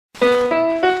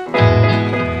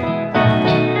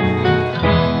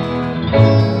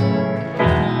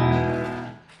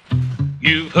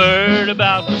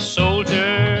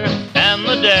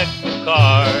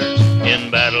scars.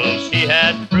 In battles he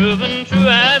had proven true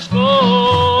as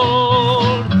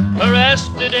gold.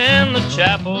 Arrested in the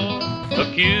chapel,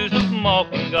 accused of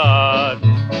mocking God.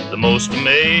 The most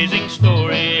amazing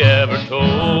story ever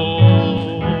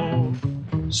told.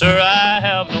 Sir, I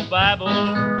have no Bible,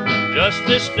 just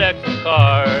this deck of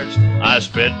cards. I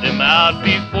spread them out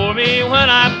before me when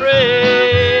I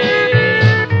pray.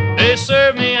 They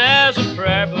serve me as a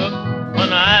prayer book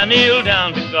when I kneel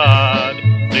down to God.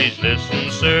 Please listen,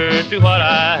 sir, to what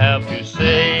I have to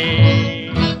say.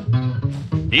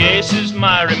 The ace is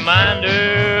my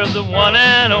reminder of the one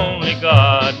and only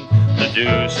God. The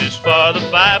deuce is for the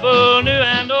Bible, new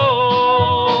and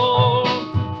old.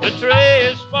 The tray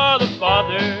is for the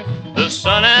Father, the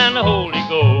Son, and the Holy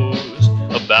Ghost,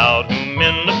 about whom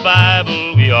in the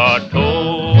Bible we are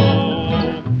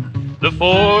told. The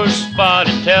fourth spot,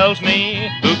 it tells me,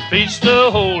 who preached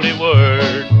the holy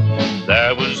word.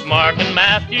 There was Mark and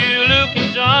Matthew, Luke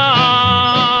and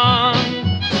John.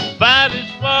 5 is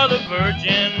for the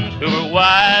virgins who were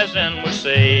wise and were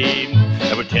saved.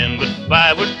 There were 10, but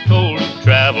 5 were told to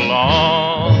travel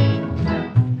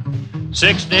on.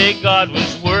 6th day God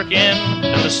was working,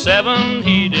 and the 7th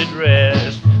he did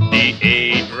rest. The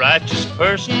 8 righteous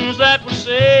persons that were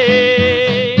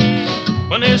saved.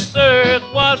 When this earth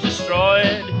was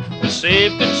destroyed, the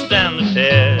saved could stand the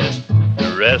test.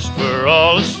 The rest were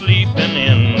all asleep and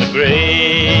in the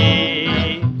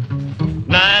grave.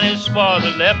 9 is for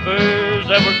the lepers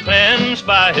that were cleansed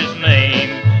by his name,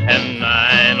 and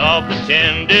 9 of the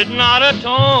 10 did not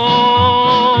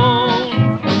atone.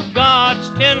 God's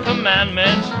 10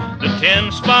 commandments, the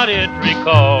 10 spot it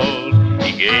recalls,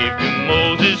 he gave to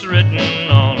Moses written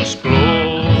on a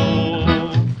scroll.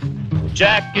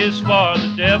 Jack is for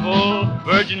the devil,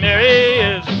 Virgin Mary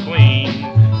is the queen.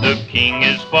 The king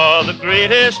is for the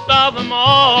greatest of them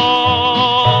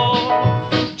all.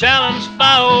 Challenged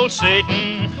by old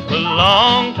Satan a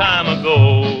long time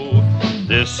ago,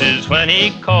 this is when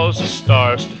he caused the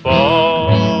stars to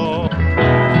fall.